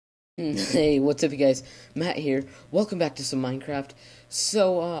Hey, what's up, you guys? Matt here. Welcome back to some Minecraft.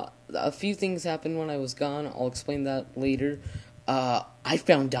 A few things happened when I was gone. I'll explain that later. I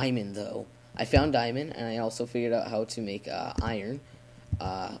found diamond, though. I found diamond, and I also figured out how to make iron,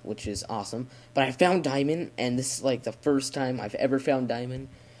 which is awesome. But I found diamond, and this is like the first time I've ever found diamond,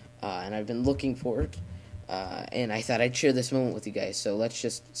 and I've been looking for it. And I thought I'd share this moment with you guys. So let's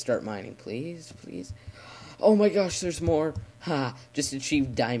just start mining, please, please. Oh my gosh, there's more. Ha, just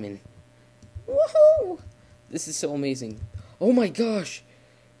achieved diamond. Woohoo! This is so amazing. Oh my gosh.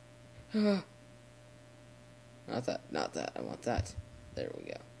 Not that, not that. I want that. There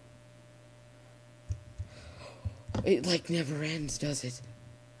we go. It like never ends, does it?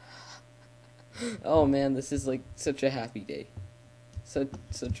 Oh man, this is like such a happy day.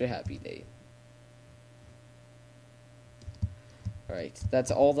 Such a happy day. Alright,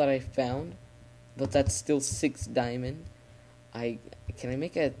 that's all that I found. But that's still 6 diamond. Can I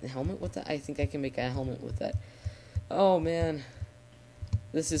make a helmet with that? I think I can make a helmet with that. Oh man,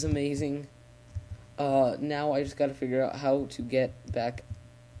 this is amazing. Now I just gotta figure out how to get back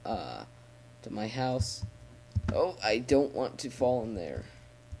to my house. Oh, I don't want to fall in there.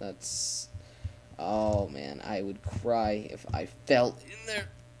 That's, oh man, I would cry if I fell in there.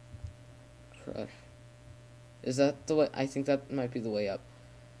 Cry. Is that the way? I think that might be the way up.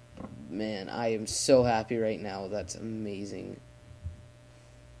 Man, I am so happy right now. That's amazing.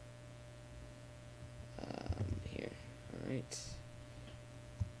 Here. Alright.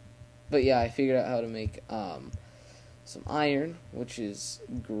 But yeah, I figured out how to make some iron, which is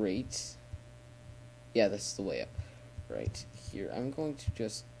great. Yeah, this is the way up. Right here. I'm going to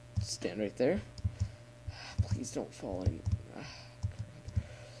just stand right there. Please don't fall in.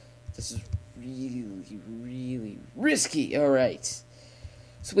 This is really, really risky. Alright.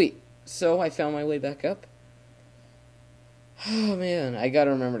 Sweet. So I found my way back up. Oh man, I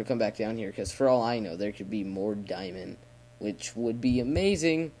gotta remember to come back down here, because for all I know, there could be more diamond, which would be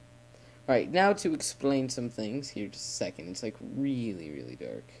amazing. Alright, now to explain some things. Here, just a second. It's like really, really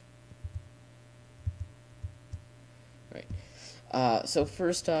dark. Right. So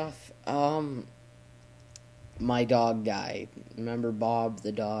first off, my dog died. Remember Bob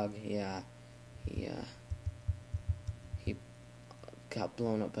the dog? Yeah. He got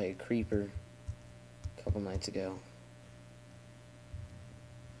blown up by a creeper a couple nights ago.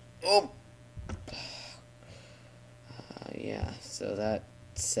 Oh! Yeah, so that's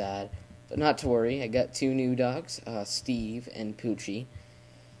sad. But not to worry, I got 2 new dogs, Steve and Poochie.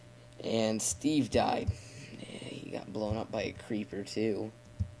 And Steve died. Yeah, he got blown up by a creeper too,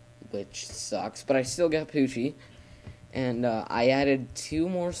 which sucks. But I still got Poochie. And I added 2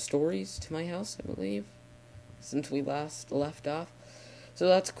 more stories to my house, I believe, since we last left off. So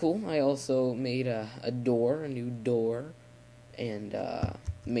that's cool. I also made a new door, and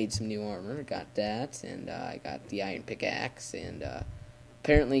made some new armor. Got that, and I got the iron pickaxe, and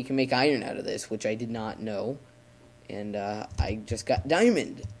apparently you can make iron out of this, which I did not know. And I just got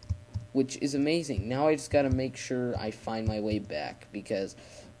diamond, which is amazing. Now I just gotta make sure I find my way back, because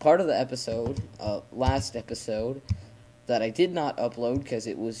part of the episode, last episode, that I did not upload because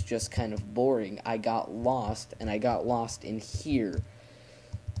it was just kind of boring, I got lost, and I got lost in here.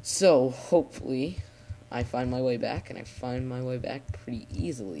 So, hopefully, I find my way back, and I find my way back pretty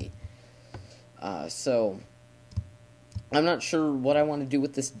easily. So, I'm not sure what I want to do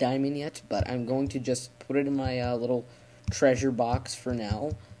with this diamond yet, but I'm going to just put it in my little treasure box for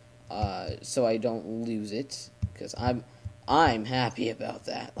now, so I don't lose it, because I'm happy about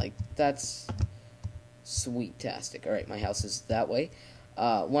that. Like, that's sweet-tastic. Alright, my house is that way.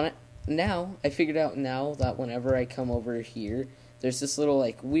 Now, I figured out now that whenever I come over here, there's this little,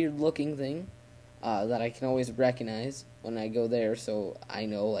 like, weird-looking thing that I can always recognize when I go there, so I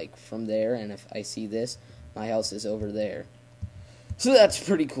know, like, from there, and if I see this, my house is over there. So that's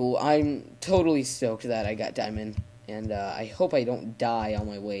pretty cool. I'm totally stoked that I got diamond, and I hope I don't die on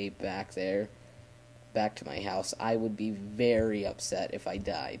my way back there, back to my house. I would be very upset if I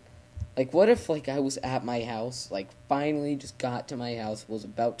died. Like, what if, like, I was at my house, like, finally just got to my house, was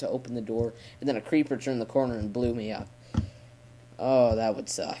about to open the door, and then a creeper turned the corner and blew me up. Oh, that would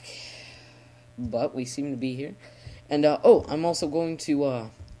suck. But we seem to be here. And, I'm also going to,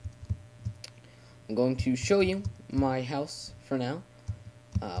 show you my house for now.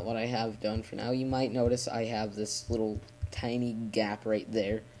 What I have done for now. You might notice I have this little tiny gap right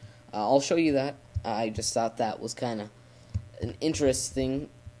there. I'll show you that. I just thought that was kind of an interesting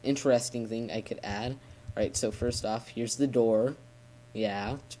thing I could add. Right, so first off, here's the door.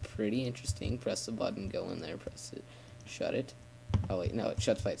 Yeah, it's pretty interesting. Press the button, go in there, press it, shut it. Oh wait, no, it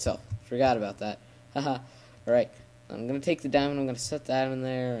shuts by itself. Forgot about that. Haha. Alright, I'm going to take the diamond, I'm going to set that in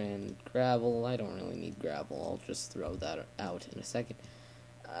there, and gravel. I don't really need gravel. I'll just throw that out in a second.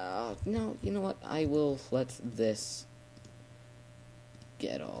 No, you know what? I will let this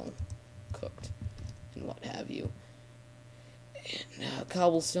get all cooked and what have you. And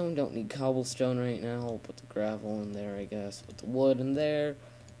cobblestone, don't need cobblestone right now. I'll put the gravel in there, I guess. Put the wood in there.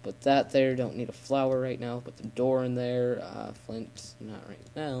 Put that there. Don't need a flower right now. Put the door in there. Flint, not right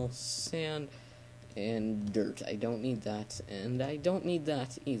now. Sand and dirt. I don't need that, and I don't need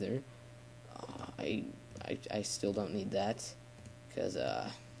that either. I still don't need that because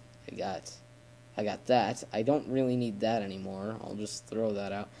I got that. I don't really need that anymore. I'll just throw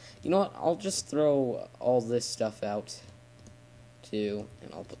that out. You know what? I'll just throw all this stuff out too,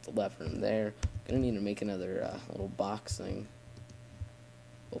 and I'll put the lever in there. Gonna need to make another little box thing.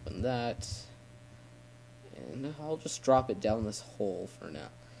 Open that, and I'll just drop it down this hole for now.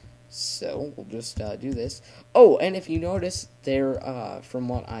 So we'll just do this. Oh, and if you notice, there, from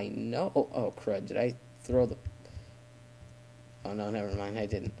what I know, oh crud, did I throw the? Oh no, never mind, I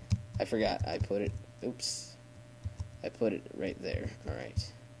didn't. I forgot. I put it. Oops, I put it right there. All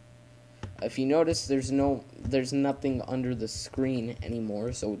right. If you notice, there's nothing under the screen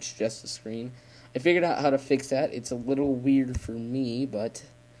anymore, so it's just a screen. I figured out how to fix that. It's a little weird for me, but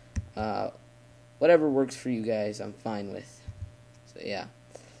whatever works for you guys, I'm fine with. So yeah.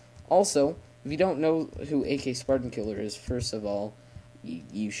 Also, if you don't know who AK Spartan Killer is, first of all,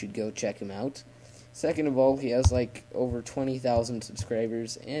 you should go check him out. Second of all, he has like over 20,000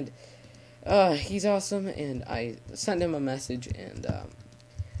 subscribers, and he's awesome. And I sent him a message, and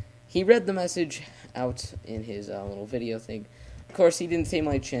he read the message out in his little video thing. Of course, he didn't say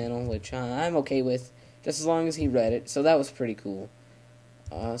my channel, which I'm okay with, just as long as he read it. So that was pretty cool.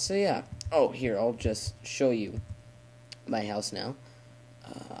 So yeah. Oh, here, I'll just show you my house now.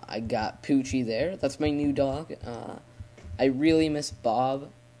 I got Poochie there. That's my new dog. I really miss Bob.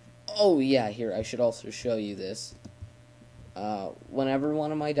 Oh, yeah, here, I should also show you this. Whenever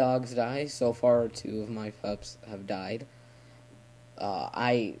one of my dogs dies, so far 2 of my pups have died,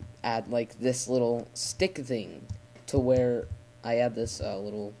 I add, like, this little stick thing to where I add this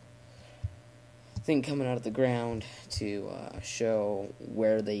little thing coming out of the ground to show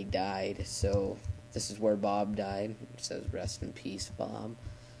where they died. So this is where Bob died. It says, "Rest in peace, Bob."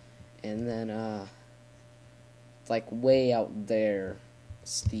 And then, like, way out there,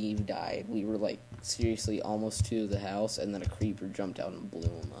 Steve died. We were, like, seriously almost to the house, and then a creeper jumped out and blew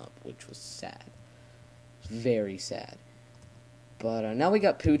him up, which was sad. Very sad. But now we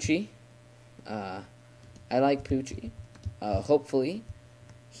got Poochie. I like Poochie. Hopefully,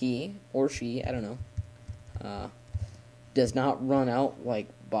 he or she, I don't know, does not run out like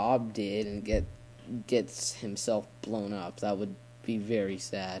Bob did and gets himself blown up. That would be very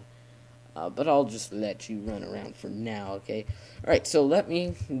sad. But I'll just let you run around for now, okay? Alright, so let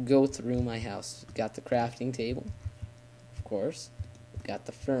me go through my house. Got the crafting table, of course. Got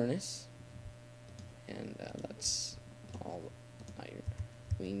the furnace. And that's all the iron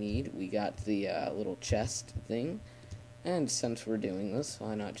we need. We got the little chest thing. And since we're doing this,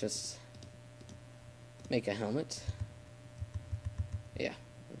 why not just make a helmet? Yeah,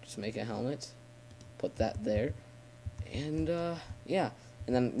 just make a helmet. Put that there. And, yeah.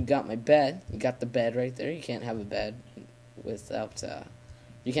 And then we got my bed. We got the bed right there. You can't have a bed without,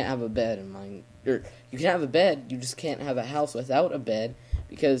 you can't have a bed in mine. Or, you can have a bed, you just can't have a house without a bed,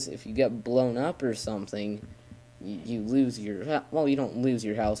 because if you get blown up or something, you lose your, well, you don't lose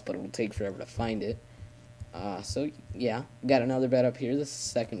your house, but it'll take forever to find it. So, yeah. Got another bed up here. This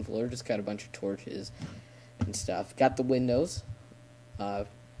is the 2nd floor. Just got a bunch of torches and stuff. Got the windows.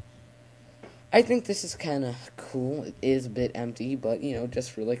 I think this is kind of cool. It is a bit empty, but, you know,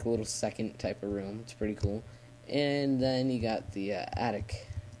 just for, like, a little second type of room. It's pretty cool. And then you got the attic,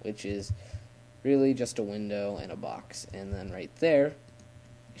 which is really just a window and a box. And then right there,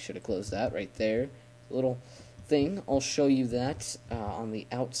 I should have closed that right there. A little thing. I'll show you that on the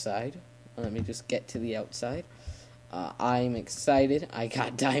outside. Let me just get to the outside. I'm excited. I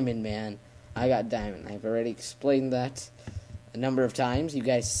got Diamond, man. I got Diamond. I've already explained that a number of times. You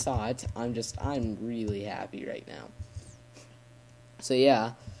guys saw it. I'm really happy right now. So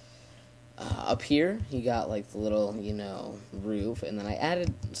yeah, up here you got like the little, you know, roof, and then I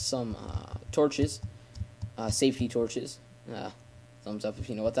added some torches, safety torches. Thumbs up if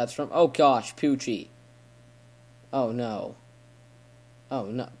you know what that's from. Oh gosh, Poochie. Oh no. Oh,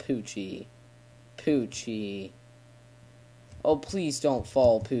 not Poochie. Poochie. Oh, please don't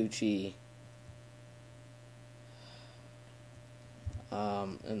fall, Poochie.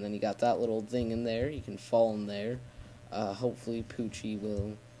 And then you got that little thing in there. You can fall in there. Hopefully Poochie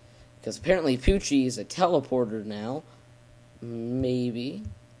will Because apparently Poochie is a teleporter now. Maybe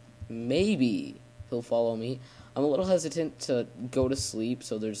he'll follow me. I'm a little hesitant to go to sleep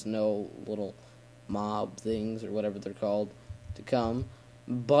so there's no little mob things or whatever they're called to come.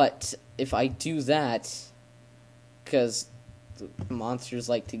 But if I do that, because the monsters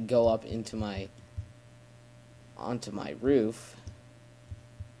like to go up onto my roof,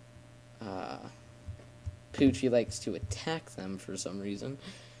 Poochie likes to attack them for some reason.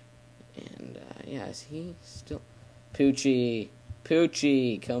 And yeah, is he still... Poochie,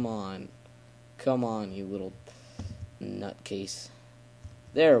 come on, you little nutcase.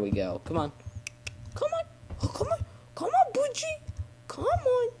 There we go. Come on, Poochie, come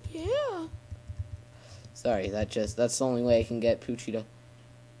on, yeah. Sorry, that's the only way I can get Poochie to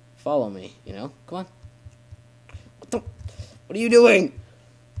follow me. You know, come on. What are you doing?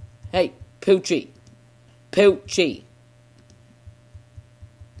 Hey, Poochie.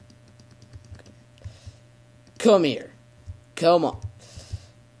 Come here. Come on.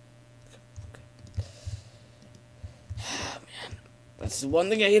 Oh, man. That's the one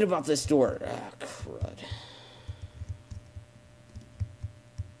thing I hate about this door. Ah, crud.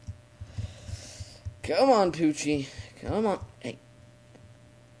 Come on, Poochie. Come on. Hey.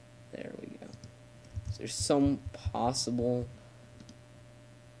 There we go. Is there some possible...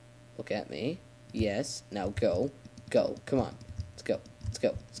 Look at me. Yes. Now go. Go. Come on. Let's go.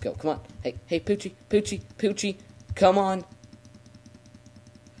 Come on. Hey, Poochie. Come on.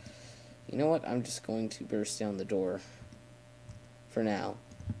 You know what? I'm just going to burst down the door. For now.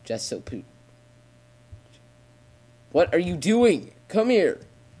 Just so What are you doing? Come here.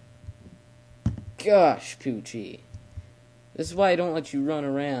 Gosh, Poochie. This is why I don't let you run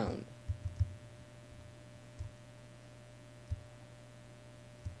around.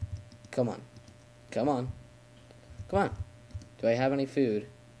 Come on. Do I have any food?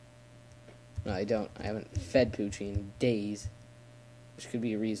 No, I don't. I haven't fed Poochie in days. Which could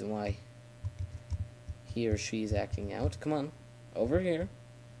be a reason why he or she's acting out. Come on. Over here.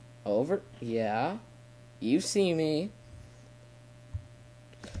 Yeah. You see me.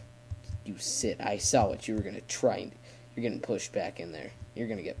 You sit. I saw what you were going to try. You're getting pushed back in there. You're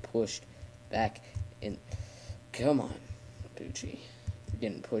going to get pushed back in. Come on, Poochie. You're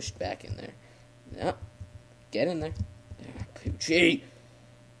getting pushed back in there. No. Get in there. Poochie.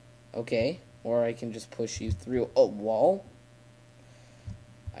 Okay. Or I can just push you through a wall.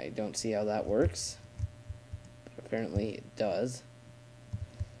 I don't see how that works. But apparently it does.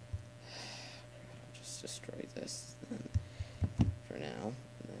 I'll just destroy this then for now.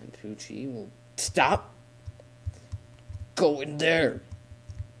 And then Poochie will stop. Go in there.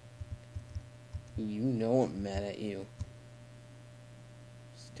 You know I'm mad at you.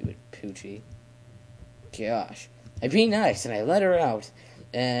 Stupid Poochie. Gosh. I be nice and I let her out.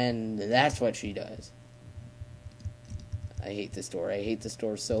 And that's what she does. I hate this door. I hate this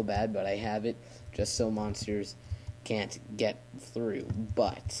door so bad, but I have it just so monsters can't get through.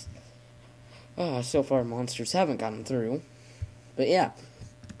 But so far monsters haven't gotten through. But yeah.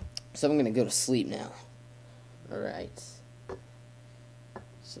 So I'm going to go to sleep now. Alright.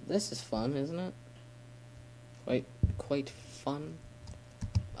 So this is fun, isn't it? Quite fun.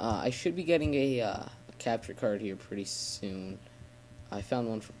 I should be getting a capture card here pretty soon. I found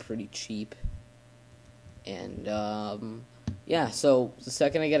one for pretty cheap. And, yeah, so the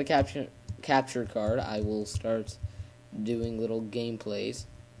second I get a capture card, I will start doing little gameplays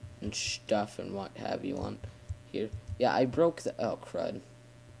and stuff and what have you on here. Yeah, I broke the... Oh, crud.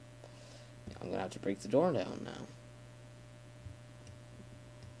 I'm going to have to break the door down now.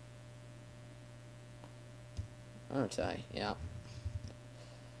 Aren't I? Yeah.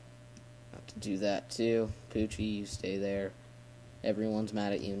 Have to do that too. Poochie, you stay there. Everyone's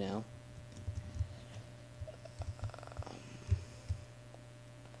mad at you now.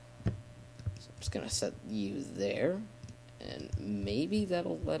 So I'm just gonna set you there. And maybe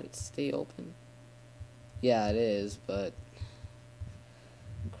that'll let it stay open. Yeah, it is, but...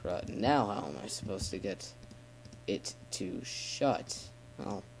 Crud. Now how am I supposed to get it to shut?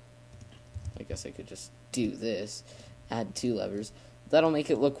 Well, I guess I could just do this. Add 2 levers. That'll make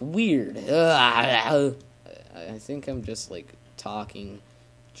it look weird. I think I'm just, like, talking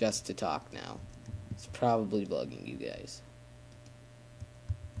just to talk now. It's probably bugging you guys.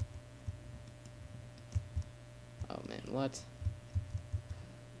 Oh, man, what?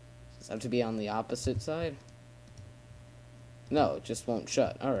 Does it have to be on the opposite side? No, it just won't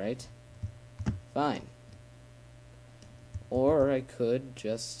shut. Alright. Fine. Or I could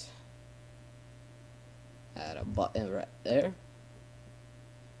just add a button right there.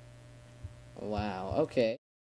 Wow, okay.